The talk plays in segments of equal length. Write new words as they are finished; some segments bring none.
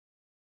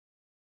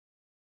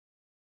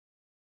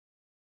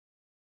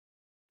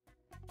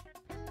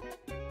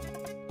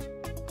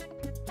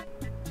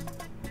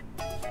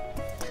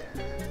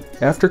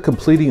After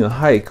completing a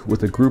hike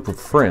with a group of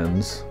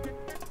friends,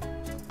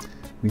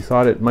 we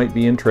thought it might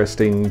be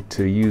interesting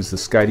to use the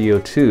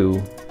Skydio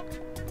 2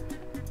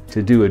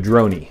 to do a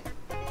Dronie.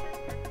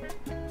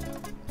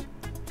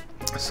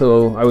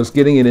 So I was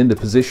getting it into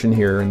position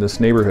here in this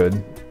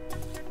neighborhood,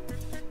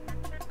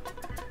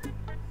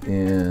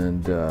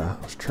 and I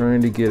was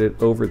trying to get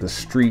it over the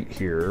street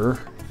here,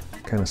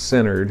 kind of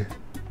centered,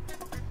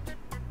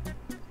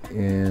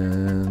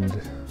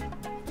 and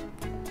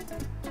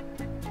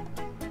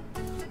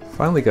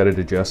finally got it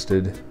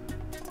adjusted.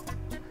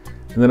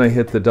 And then I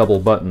hit the double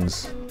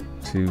buttons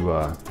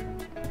to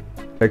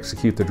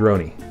execute the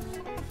Dronie.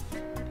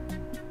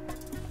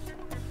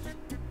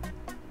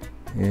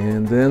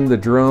 And then the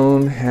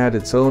drone had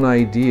its own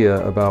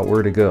idea about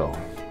where to go.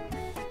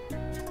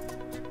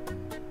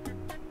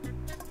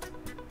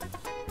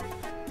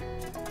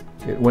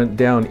 It went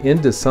down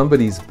into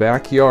somebody's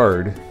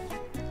backyard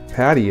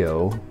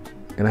patio,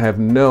 and I have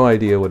no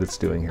idea what it's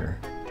doing here.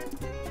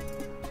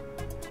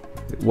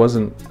 It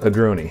wasn't a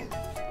Dronie.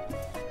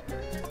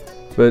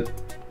 But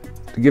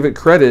to give it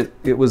credit,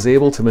 it was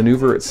able to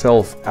maneuver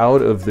itself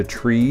out of the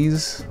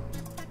trees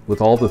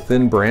with all the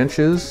thin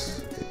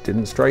branches. It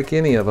didn't strike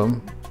any of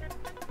them.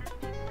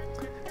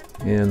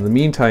 In the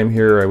meantime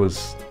here, I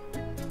was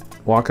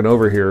walking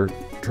over here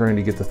trying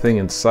to get the thing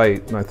in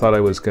sight, and I thought I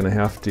was going to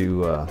have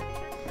to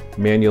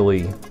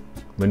manually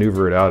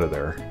maneuver it out of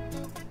there.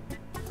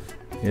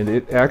 And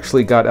it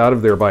actually got out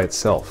of there by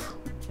itself.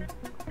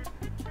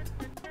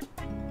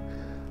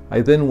 I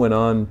then went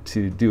on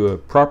to do a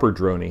proper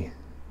Dronie.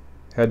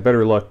 Had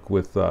better luck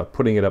with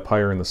putting it up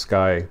higher in the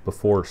sky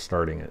before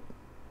starting it.